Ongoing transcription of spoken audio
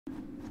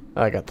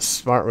I got the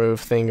smart move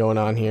thing going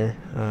on here.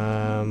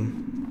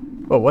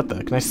 Oh, what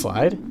the? Can I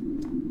slide?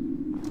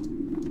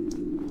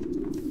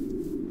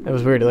 That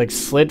was weird. It like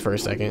slid for a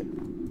second.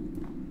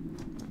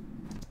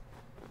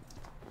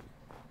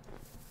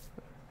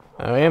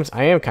 I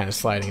am kind of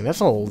sliding.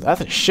 That's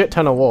a shit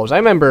ton of wolves. I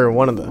remember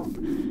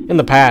in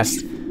the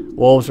past,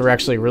 wolves were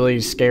actually really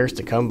scarce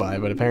to come by,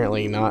 but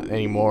apparently not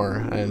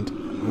anymore.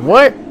 And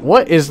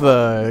what is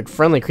the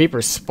friendly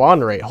creeper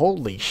spawn rate?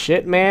 Holy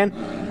shit, man!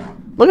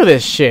 Look at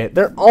this shit.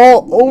 They're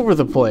all over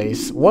the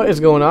place. What is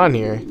going on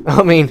here?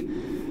 I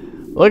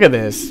mean, look at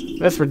this.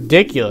 That's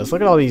ridiculous.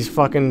 Look at all these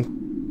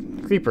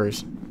fucking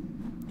creepers.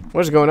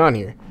 What is going on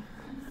here?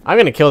 I'm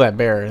gonna kill that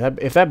bear.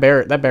 That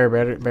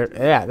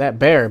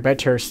bear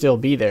better still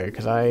be there,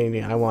 because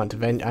I want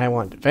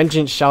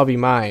vengeance shall be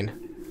mine.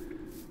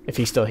 If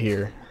he's still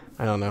here,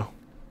 I don't know.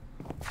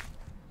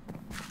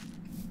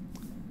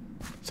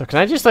 So can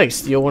I just like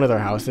steal one of their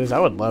houses? I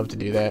would love to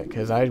do that,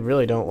 because I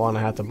really don't want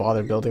to have to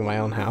bother building my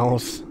own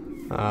house.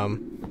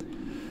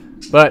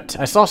 But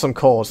I saw some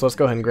coal, so let's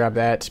go ahead and grab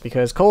that,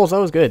 because coal is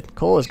always good.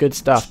 Coal is good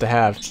stuff to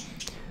have.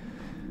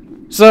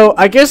 So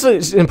I guess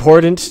it's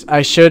important.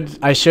 I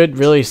should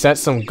really set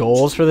some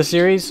goals for the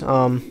series.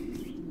 So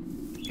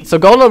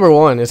goal number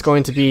 1 is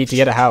going to be to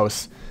get a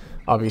house.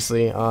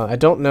 Obviously, I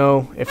don't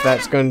know if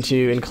that's going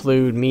to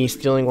include me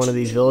stealing one of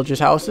these villagers'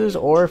 houses,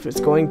 or if it's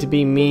going to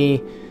be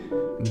me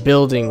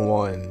building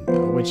one,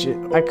 which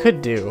I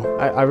could do.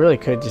 I really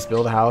could just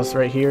build a house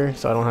right here,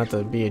 so I don't have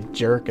to be a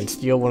jerk and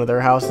steal one of their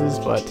houses.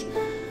 But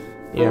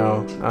you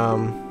know,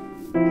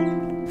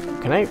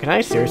 Can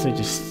I seriously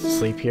just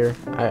sleep here?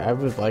 I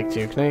would like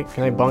to.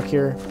 Can I bunk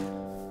here?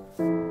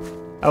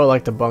 I would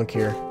like to bunk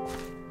here.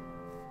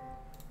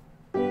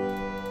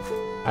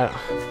 I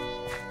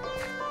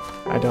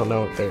don't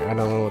know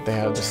what they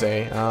have to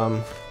say.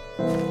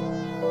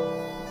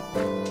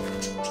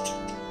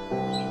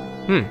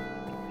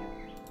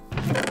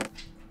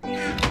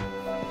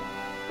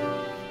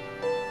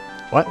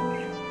 What?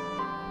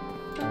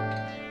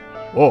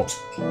 Whoa.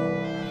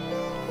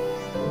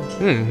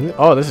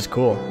 Oh, this is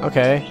cool.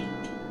 Okay.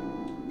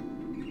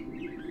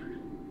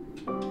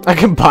 I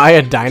can buy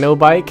a dino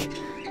bike?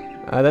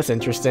 That's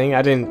interesting.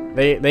 I didn't...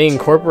 They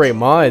incorporate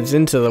mods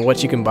into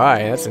what you can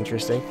buy. That's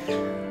interesting.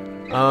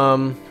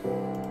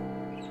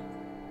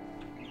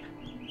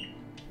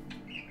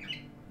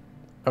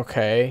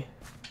 Okay.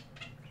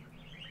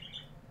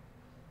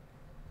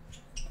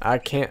 I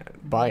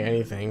can't buy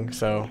anything,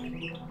 so...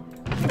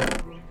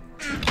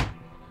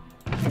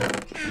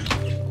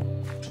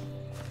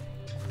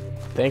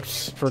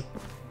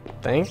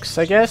 Thanks,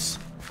 I guess?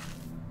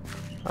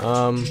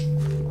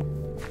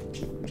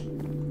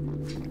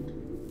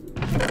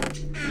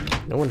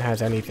 No one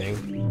has anything.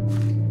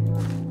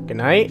 Good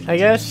night, I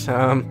guess?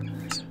 I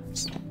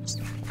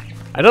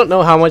don't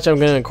know how much I'm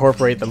gonna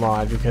incorporate the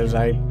mod, because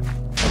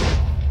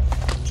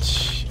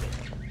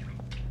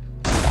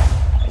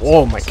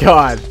oh my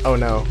god! Oh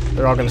no,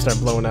 they're all gonna start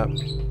blowing up.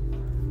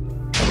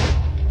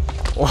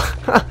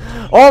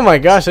 Oh my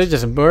gosh, they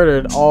just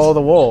murdered all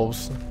the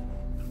wolves.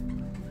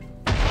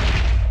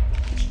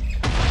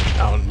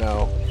 Oh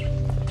no.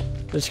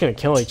 They're just gonna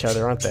kill each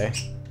other, aren't they?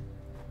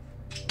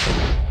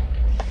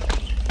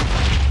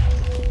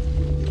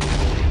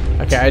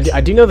 Okay, I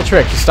do know the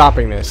trick to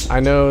stopping this. I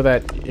know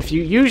that if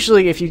you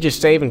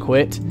just save and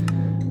quit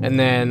and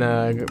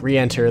then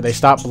re-enter, they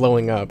stop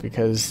blowing up,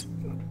 because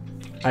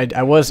I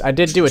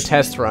did do a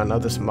test run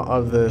of this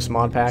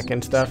mod pack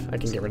and stuff. I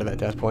can get rid of that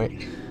death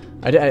point.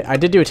 I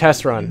did do a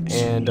test run,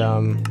 and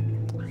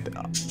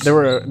there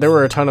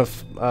were a ton of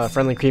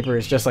friendly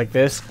creepers just like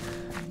this,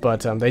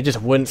 but they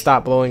just wouldn't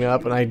stop blowing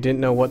up, and I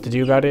didn't know what to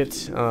do about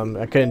it.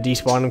 I couldn't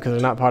despawn them because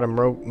they're not part of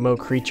Mo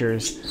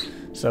creatures.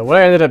 So what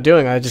I ended up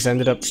doing, I just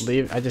ended up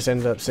saving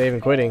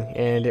and quitting,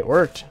 and it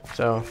worked.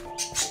 So,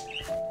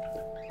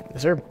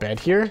 is there a bed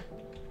here?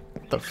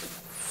 What the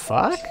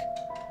fuck?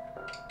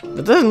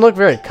 It doesn't look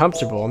very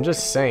comfortable. I'm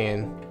just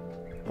saying.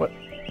 What?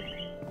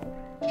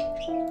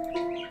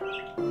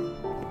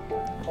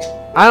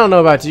 I don't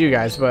know about you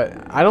guys, but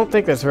I don't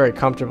think that's very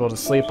comfortable to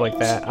sleep like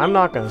that. I'm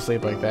not gonna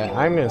sleep like that.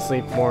 I'm gonna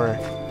sleep more.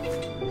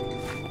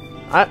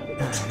 I'm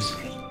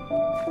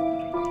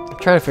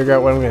trying to figure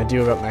out what I'm gonna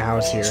do about my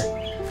house here.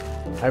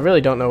 I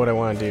really don't know what I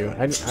want to do.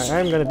 I'm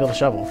going to build a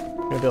shovel. I'm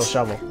going to build a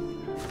shovel.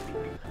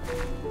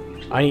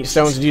 I need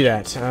stones to do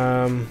that.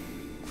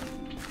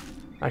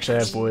 Actually, I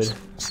have wood.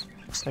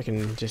 I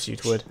can just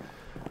use wood.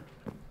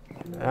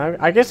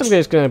 I guess I'm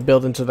just going to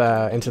build into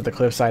the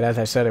cliffside as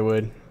I said I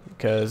would,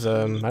 because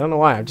I don't know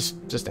why. I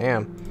just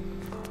am.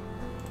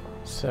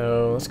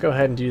 So let's go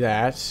ahead and do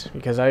that,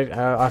 because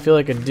I feel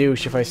like a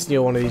douche if I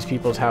steal one of these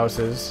people's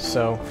houses.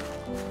 So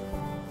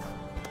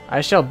I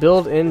shall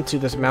build into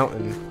this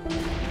mountain,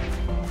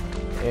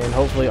 and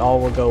hopefully all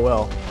will go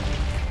well.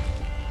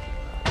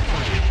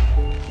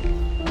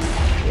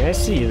 Yeah, I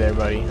see you there,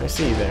 buddy. I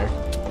see you there.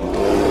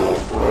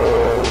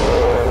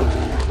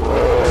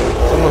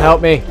 Someone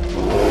help me. I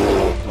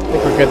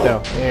think we're good, though.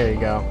 There you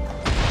go.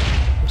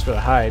 Just for the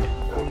hide.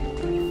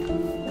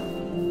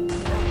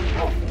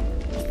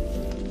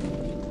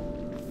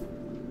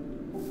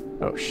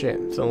 Oh shit,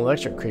 it's an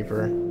electric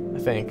creeper, I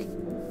think.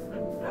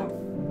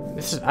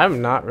 This is,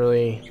 I'm not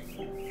really,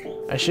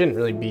 I shouldn't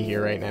really be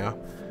here right now.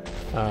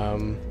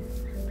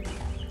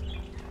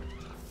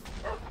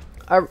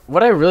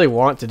 What I really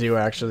want to do,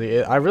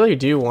 actually, I really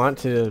do want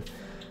to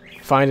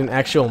find an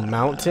actual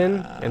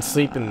mountain and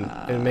sleep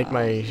and make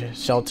my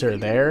shelter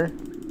there.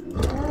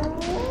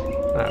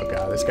 Oh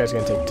god, this guy's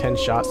gonna take 10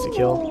 shots to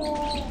kill.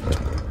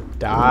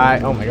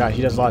 Die. Oh my god,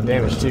 he does a lot of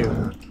damage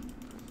too.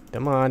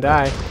 Come on,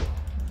 die.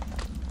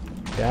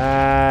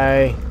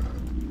 Die.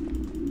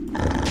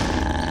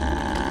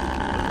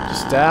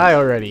 Just die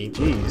already.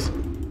 Jeez.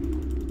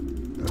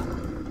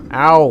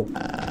 Ow.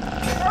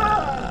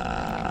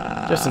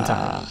 Just in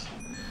time.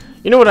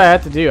 You know what I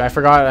had to do? I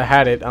forgot I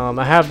had it.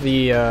 I have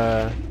the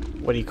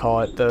what do you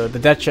call it?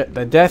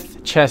 The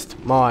death chest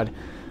mod.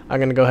 I'm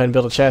gonna go ahead and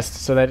build a chest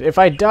so that if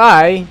I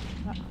die,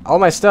 all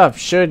my stuff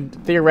should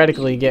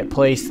theoretically get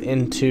placed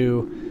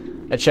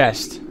into a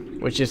chest,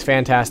 which is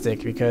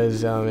fantastic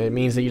because it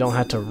means that you don't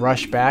have to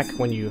rush back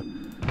when you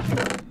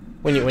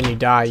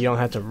die. You don't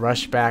have to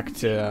rush back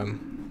to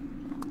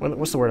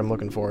what's the word I'm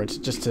looking for? It's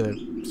just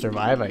to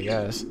survive, I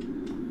guess,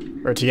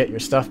 or to get your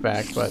stuff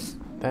back. But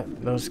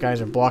those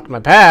guys are blocking my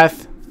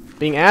path,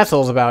 being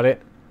assholes about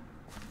it.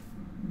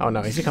 Oh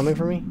no, is he coming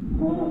for me?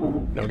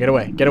 No, get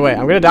away, get away!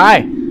 I'm gonna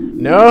die.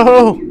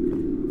 No,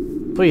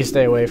 please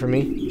stay away from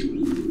me.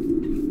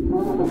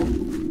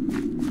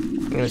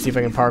 I'm gonna see if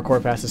I can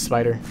parkour past this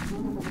spider.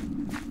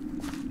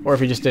 Or if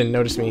he just didn't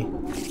notice me.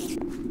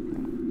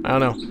 I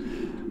don't know.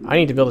 I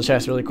need to build a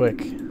chest really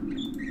quick.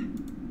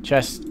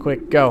 Chest,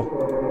 quick, go.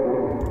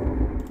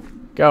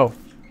 Go.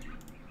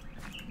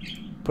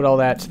 Put all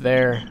that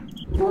there.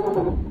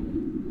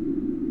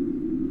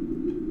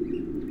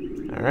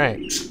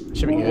 Alright.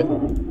 Should be good.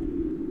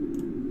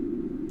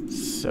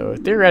 So,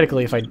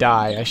 theoretically, if I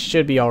die, I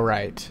should be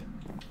alright.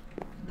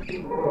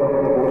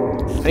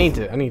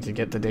 I need to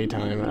get to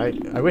daytime.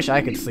 I wish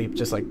I could sleep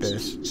just like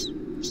this.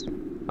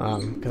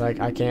 Cause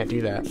I can't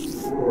do that.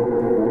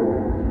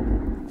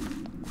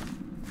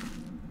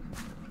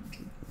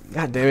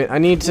 God damn it! I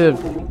need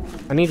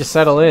to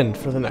settle in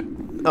for the night.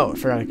 Oh, I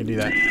forgot I could do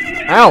that.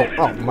 Ow!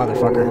 Oh,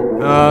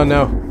 motherfucker! Oh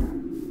no!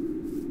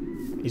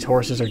 These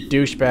horses are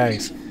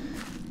douchebags.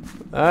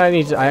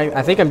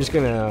 I think I'm just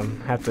gonna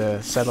have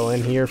to settle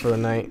in here for the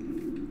night.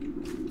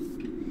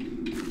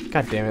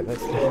 God damn it!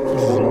 This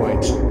is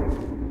annoying.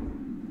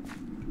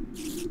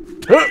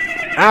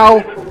 Ow!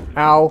 Ow!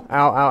 Ow!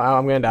 Ow! Ow!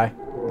 I'm gonna die.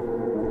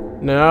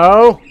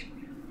 No!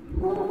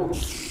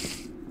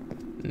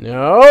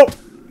 No!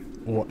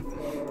 What?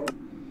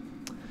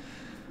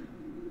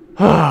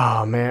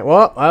 Oh man.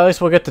 Well, at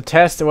least we'll get to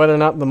test whether or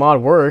not the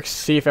mod works.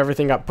 See if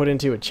everything got put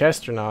into a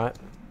chest or not.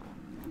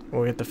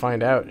 We'll get to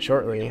find out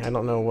shortly. I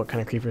don't know what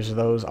kind of creepers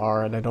those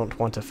are, and I don't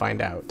want to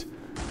find out.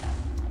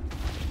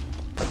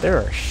 But there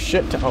are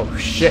shit. Oh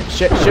shit!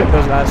 Shit! Shit!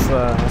 That's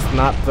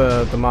not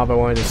the mob I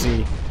wanted to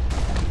see.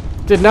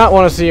 Did not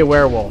want to see a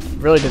werewolf.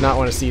 Really did not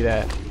want to see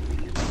that.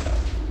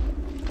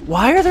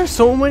 Why are there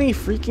so many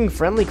freaking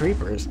friendly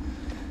creepers?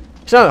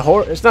 It's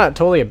not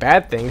totally a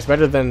bad thing. It's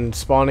better than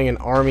spawning an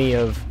army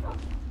of...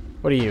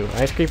 What are you?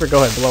 Ice creeper?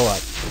 Go ahead, blow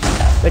up.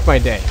 Make my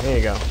day. There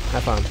you go.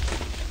 Have fun.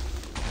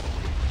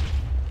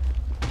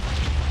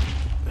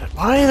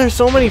 Why are there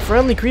so many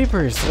friendly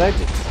creepers? Did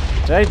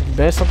I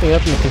mess something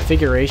up in the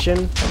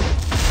configuration?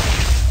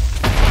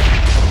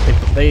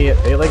 They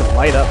like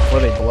light up before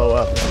they blow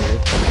up. That's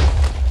weird.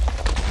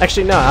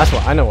 Actually, no. That's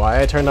what I know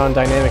why. I turned on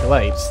dynamic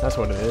lights. That's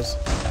what it is.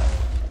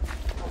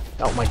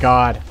 Oh my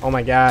god. Oh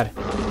my god.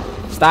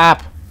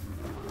 Stop.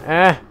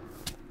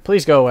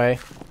 Please go away.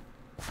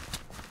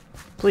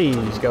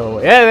 Please go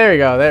away. Yeah, there you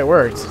go. That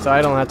worked. So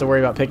I don't have to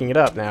worry about picking it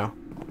up now.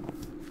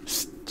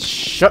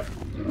 Shut.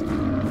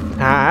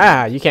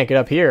 You can't get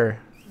up here.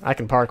 I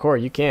can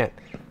parkour. You can't.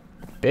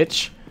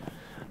 Bitch.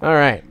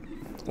 Alright.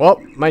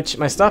 Well, my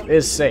stuff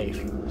is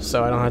safe.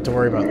 So I don't have to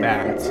worry about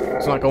that.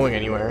 It's not going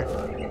anywhere.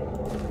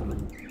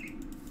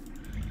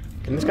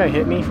 Can this guy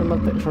hit me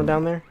from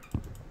down there?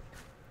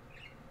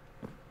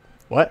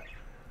 What?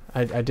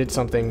 I did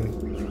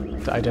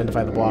something to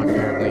identify the block,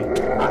 apparently.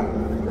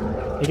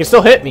 He can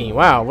still hit me!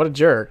 Wow, what a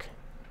jerk.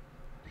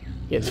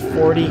 He has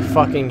 40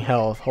 fucking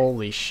health.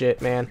 Holy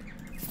shit, man.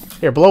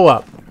 Here, blow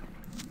up.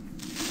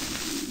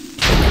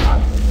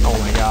 Oh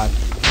my god.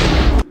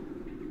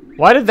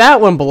 Why did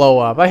that one blow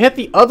up? I hit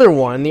the other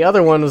one. The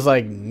other one was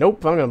like,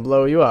 nope, I'm gonna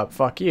blow you up.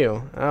 Fuck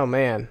you. Oh,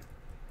 man.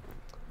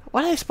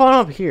 Why did I spawn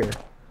up here?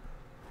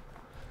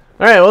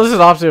 Alright, well, this is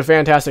off to a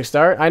fantastic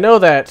start. I know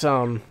that,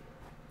 I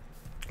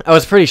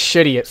was pretty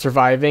shitty at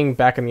surviving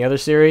back in the other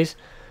series,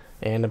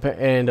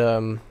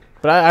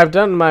 but I've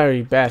done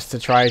my best to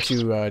try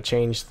to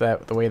change the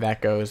way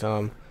that goes.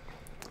 Oh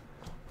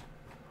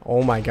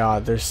my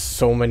god, there's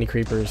so many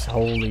creepers.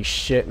 Holy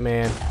shit,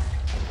 man.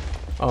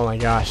 Oh my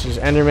gosh, there's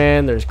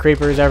Enderman, there's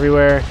creepers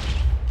everywhere.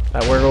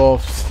 That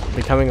werewolf's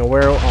becoming a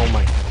werewolf. Oh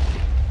my.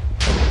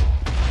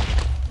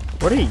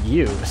 What are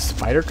you? A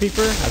spider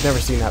creeper? I've never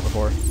seen that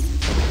before.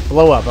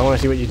 Blow up, I want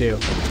to see what you do.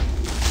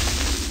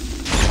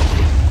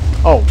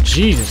 Oh,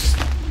 Jesus.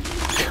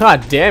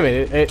 God damn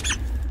it.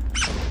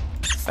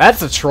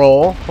 That's a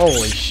troll.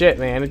 Holy shit,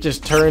 man. It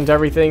just turns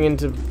everything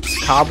into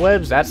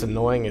cobwebs. That's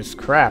annoying as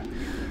crap.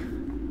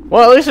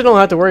 Well, at least I don't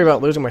have to worry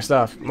about losing my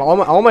stuff.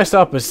 All my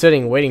stuff was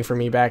sitting, waiting for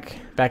me back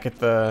at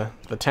the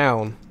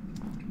town.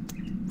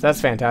 That's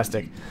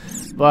fantastic.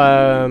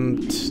 But,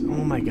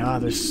 oh my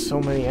god, there's so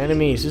many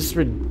enemies. This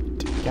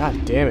is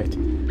god damn it.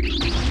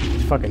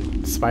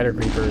 Fucking spider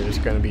creeper is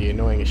gonna be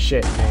annoying as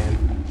shit,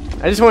 man.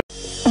 I just want